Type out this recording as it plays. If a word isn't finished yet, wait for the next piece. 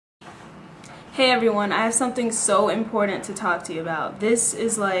Hey everyone, I have something so important to talk to you about. This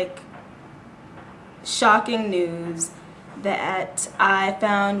is like shocking news that I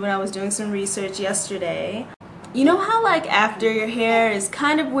found when I was doing some research yesterday. You know how like after your hair is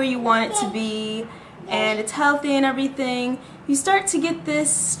kind of where you want it to be and it's healthy and everything, you start to get this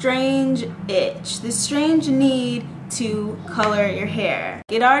strange itch, this strange need to color your hair.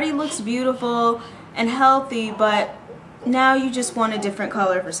 It already looks beautiful and healthy, but now you just want a different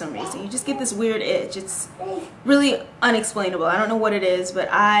color for some reason. You just get this weird itch. It's really unexplainable. I don't know what it is, but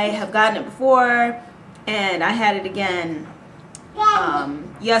I have gotten it before and I had it again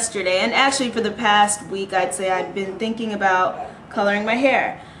yesterday. And actually for the past week, I'd say I've been thinking about coloring my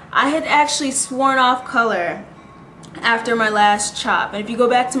hair. I had actually sworn off color after my last chop. And if you go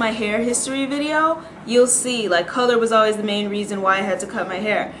back to my hair history video, you'll see like color was always the main reason why I had to cut my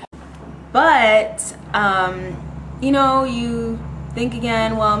hair. But you know, you think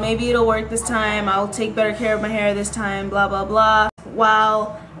again, well, maybe it'll work this time, I'll take better care of my hair this time, blah, blah, blah.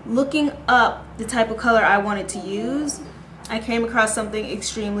 While looking up the type of color I wanted to use, I came across something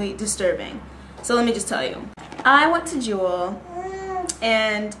extremely disturbing. So let me just tell you. I went to Jewel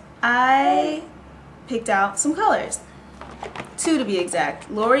and I picked out some colors. 2 to be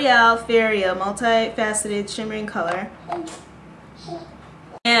exact. L'Oreal Feria Multifaceted Shimmering Color.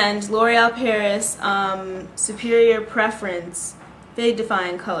 And L'Oreal Paris Superior Preference Fade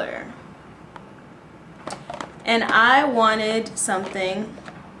Defying Color. And I wanted something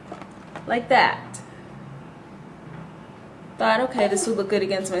like that. Thought, okay, this would look good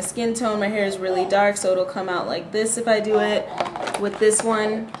against my skin tone. My hair is really dark, so it'll come out like this if I do it. With this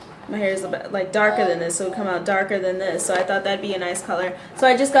one, my hair is like darker than this, so it'll come out darker than this. So I thought that'd be a nice color. So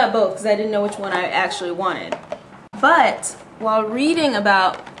I just got both because I didn't know which one I actually wanted. But while reading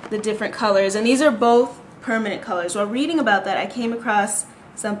about the different colors, and these are both permanent colors, while reading about that I came across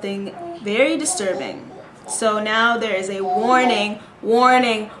something very disturbing. So now there is a warning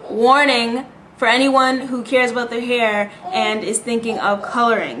for anyone who cares about their hair and is thinking of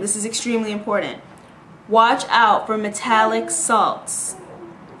coloring. This is extremely important. Watch out for metallic salts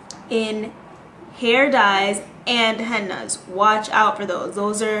in hair dyes and hennas. Watch out for those.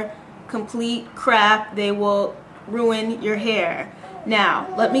 Those are complete crap. They will ruin your hair.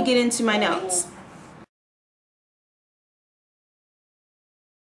 Now, let me get into my notes.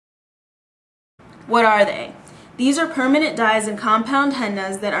 What are they? These are permanent dyes and compound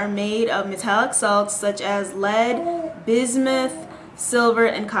hennas that are made of metallic salts such as lead, bismuth, silver,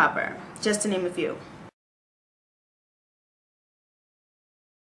 and copper, just to name a few.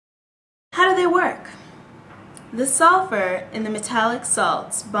 How do they work? The sulfur in the metallic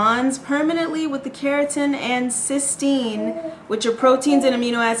salts bonds permanently with the keratin and cysteine, which are proteins and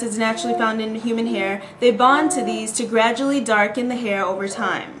amino acids naturally found in human hair. They bond to these to gradually darken the hair over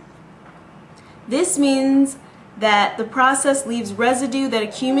time. This means that the process leaves residue that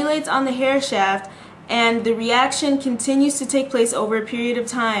accumulates on the hair shaft, and the reaction continues to take place over a period of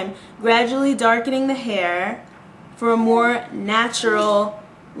time, gradually darkening the hair for a more natural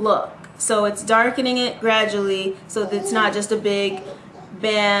look. So it's darkening it gradually so that it's not just a big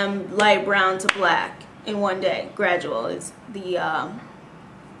bam light brown to black in one day. Gradual is the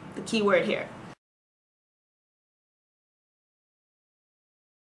key word here.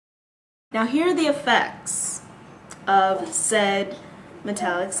 Now here are the effects of said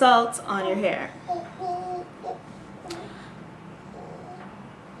metallic salts on your hair.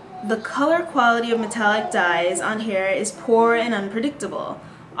 The color quality of metallic dyes on hair is poor and unpredictable.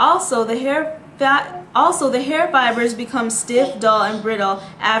 Also, the hair fibers become stiff, dull, and brittle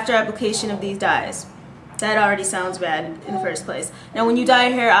after application of these dyes. That already sounds bad in the first place. Now, when you dye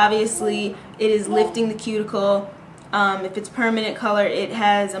your hair, obviously, it is lifting the cuticle. If it's permanent color, it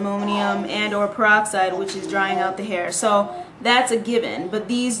has ammonium and/or peroxide, which is drying out the hair. So that's a given. But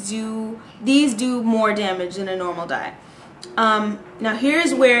these do more damage than a normal dye. Now,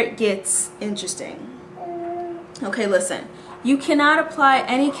 here's where it gets interesting. Okay, listen. You cannot apply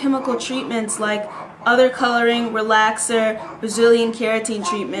any chemical treatments like other coloring, relaxer, Brazilian keratin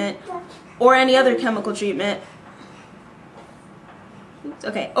treatment, or any other chemical treatment.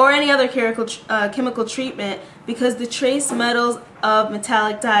 Or any other chemical treatment, because the trace metals of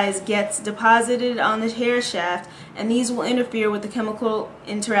metallic dyes gets deposited on the hair shaft, and these will interfere with the chemical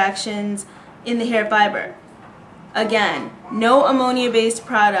interactions in the hair fiber. Again, no ammonia-based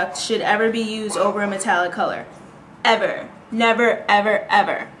product should ever be used over a metallic color. Ever. Never, ever,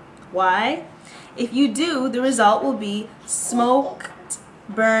 ever. Why? If you do, the result will be smoked,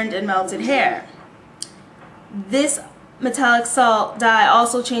 burned, and melted hair. This metallic salt dye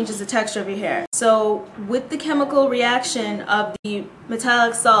also changes the texture of your hair. So with the chemical reaction of the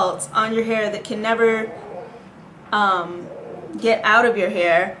metallic salts on your hair that can never get out of your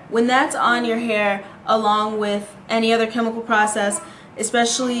hair, when that's on your hair along with any other chemical process,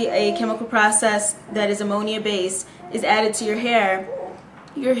 especially a chemical process that is ammonia based, is added to your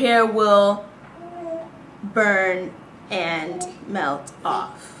hair will burn and melt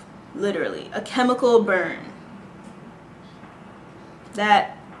off. Literally, a chemical burn.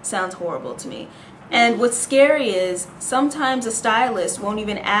 That sounds horrible to me. And what's scary is sometimes a stylist won't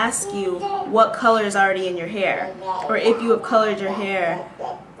even ask you what color is already in your hair, or if you have colored your hair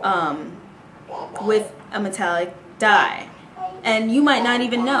with a metallic dye. And you might not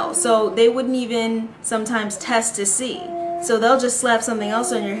even know. So they wouldn't even sometimes test to see. So they'll just slap something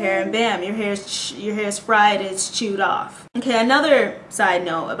else on your hair and bam, your hair's fried, it's chewed off. Okay, another side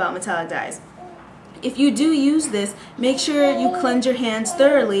note about metallic dyes. If you do use this, make sure you cleanse your hands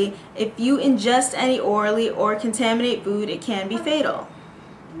thoroughly. If you ingest any orally or contaminate food, it can be fatal.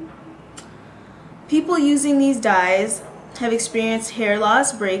 People using these dyes have experienced hair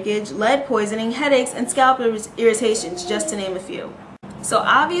loss, breakage, lead poisoning, headaches, and scalp irritations, just to name a few. So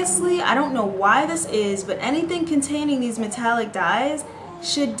obviously, I don't know why this is, but anything containing these metallic dyes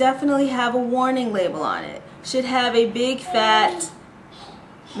should definitely have a warning label on it. Should have a big fat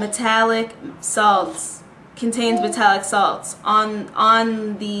metallic salts, contains metallic salts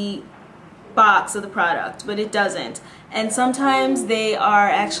on the box of the product, but it doesn't. And sometimes they are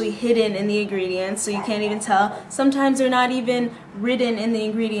actually hidden in the ingredients, so you can't even tell. Sometimes they're not even written in the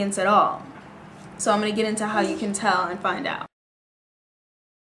ingredients at all. So I'm going to get into how you can tell and find out.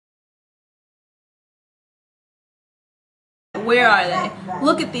 Where are they?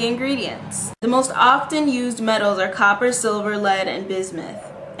 Look at the ingredients. The most often used metals are copper, silver, lead, and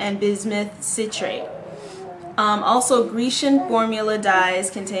bismuth citrate. Also, Grecian formula dyes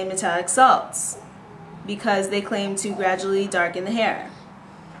contain metallic salts because they claim to gradually darken the hair.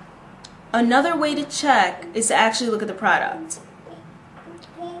 Another way to check is to actually look at the product.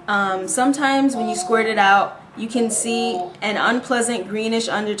 Sometimes when you squirt it out, you can see an unpleasant greenish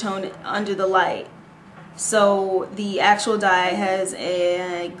undertone under the light. So the actual dye has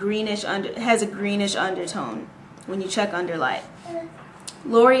a greenish undertone when you check under light.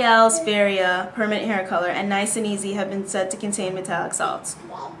 L'Oreal's Feria Permanent Hair Color and Nice and Easy have been said to contain metallic salts.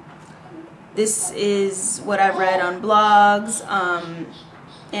 This is what I've read on blogs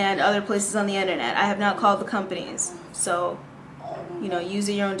and other places on the internet. I have not called the companies, so use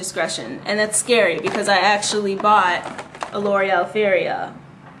at your own discretion. And that's scary because I actually bought a L'Oreal Feria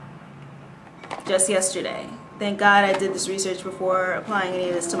just yesterday. Thank God I did this research before applying any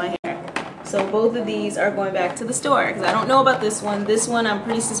of this to my hair. So both of these are going back to the store because I don't know about this one. This one I'm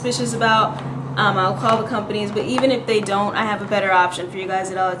pretty suspicious about. I'll call the companies, but even if they don't, I have a better option for you guys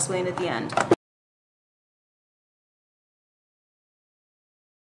that I'll explain at the end.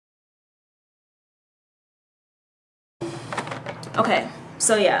 Okay,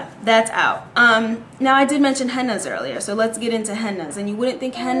 so yeah, that's out. Now I did mention hennas earlier, so let's get into hennas. And you wouldn't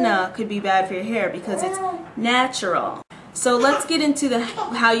think henna could be bad for your hair because it's natural. So let's get into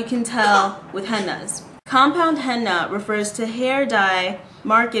how you can tell with hennas. Compound henna refers to hair dye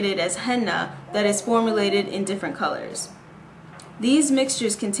marketed as henna that is formulated in different colors. These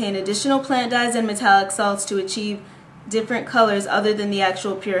mixtures contain additional plant dyes and metallic salts to achieve different colors other than the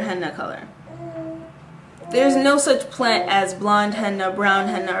actual pure henna color. There's no such plant as blonde henna, brown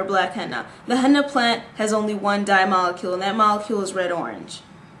henna, or black henna. The henna plant has only one dye molecule, and that molecule is red-orange.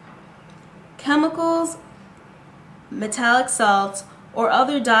 Chemicals, metallic salts, or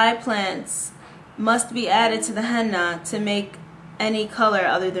other dye plants must be added to the henna to make any color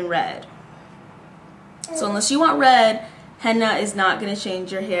other than red. So unless you want red, henna is not going to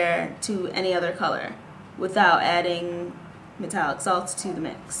change your hair to any other color without adding metallic salts to the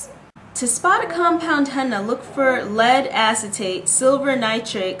mix. To spot a compound henna, look for lead acetate, silver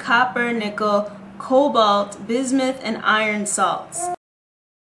nitrate, copper, nickel, cobalt, bismuth, and iron salts.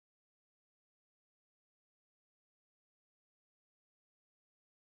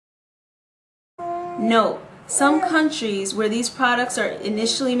 Note, some countries where these products are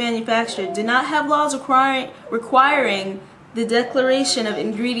initially manufactured do not have laws requiring the declaration of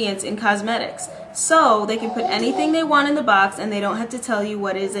ingredients in cosmetics. So they can put anything they want in the box and they don't have to tell you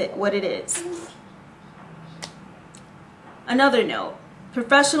what it is. Another note,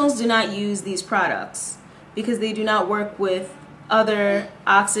 professionals do not use these products because they do not work with other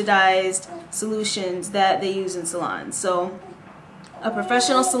oxidized solutions that they use in salons. So a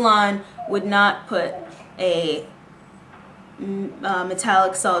professional salon would not put a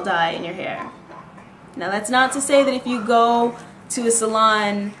metallic salt dye in your hair. Now that's not to say that if you go to a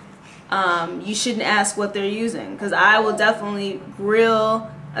salon you shouldn't ask what they're using, because I will definitely grill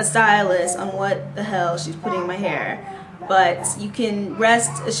a stylist on what the hell she's putting in my hair. But you can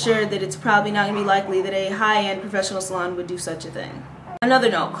rest assured that it's probably not going to be likely that a high-end professional salon would do such a thing. Another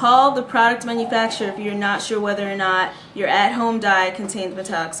note, call the product manufacturer if you're not sure whether or not your at-home dye contains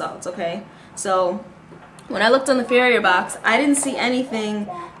metallic salts, okay? So when I looked on the Farrier box, I didn't see anything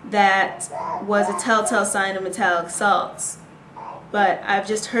that was a telltale sign of metallic salts. But I've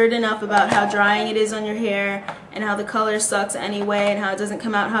just heard enough about how drying it is on your hair and how the color sucks anyway and how it doesn't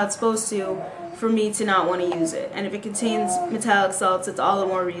come out how it's supposed to for me to not want to use it. And if it contains metallic salts, it's all the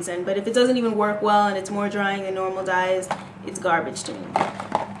more reason. But if it doesn't even work well and it's more drying than normal dyes, it's garbage to me.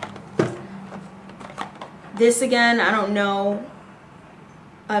 This again, I don't know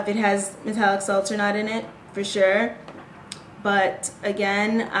if it has metallic salts or not in it for sure. But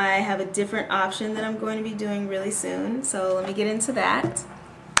again, I have a different option that I'm going to be doing really soon, so let me get into that.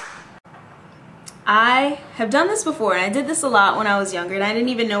 I have done this before, and I did this a lot when I was younger, and I didn't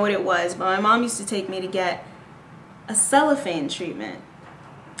even know what it was, but my mom used to take me to get a cellophane treatment.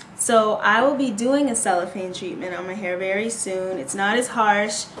 So I will be doing a cellophane treatment on my hair very soon. It's not as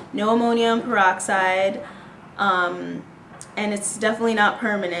harsh, no ammonium peroxide, and it's definitely not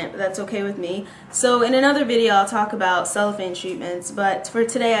permanent, but that's okay with me. So in another video I'll talk about cellophane treatments, but for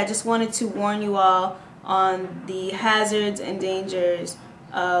today I just wanted to warn you all on the hazards and dangers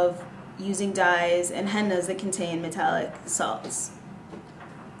of using dyes and hennas that contain metallic salts.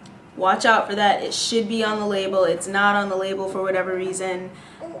 Watch out for that. It should be on the label. It's not on the label for whatever reason,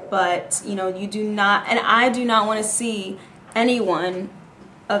 but you know, you do not, and I do not want to see anyone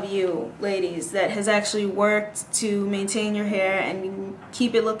of you ladies that has actually worked to maintain your hair and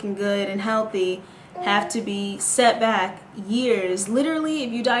keep it looking good and healthy have to be set back years. Literally,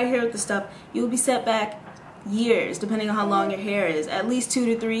 if you dye your hair with the stuff, you will be set back years, depending on how long your hair is, at least 2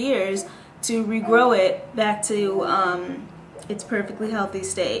 to 3 years, to regrow it back to its perfectly healthy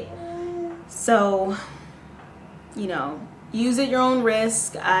state. So, you know, use at your own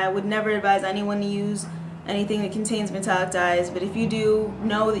risk. I would never advise anyone to use anything that contains metallic dyes, but if you do,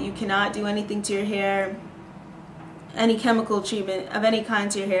 know that you cannot do anything to your hair, any chemical treatment of any kind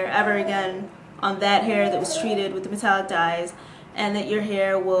to your hair ever again on that hair that was treated with the metallic dyes, and that your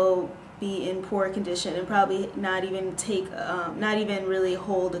hair will be in poor condition and probably not even really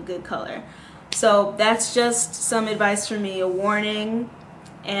hold a good color. So that's just some advice from me, a warning,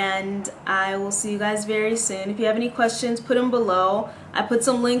 and I will see you guys very soon. If you have any questions, put them below. I put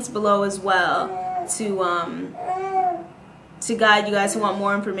some links below as well to guide you guys who want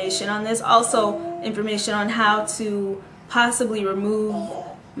more information on this. Also, information on how to possibly remove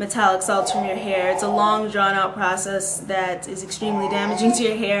metallic salts from your hair. It's a long, drawn-out process that is extremely damaging to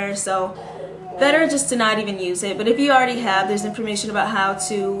your hair, so better just to not even use it. But if you already have, there's information about how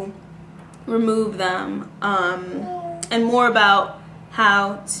to remove them, and more about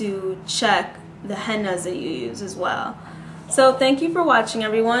how to check the hennas that you use as well. So thank you for watching,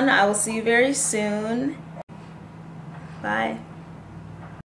 everyone. I will see you very soon. Bye.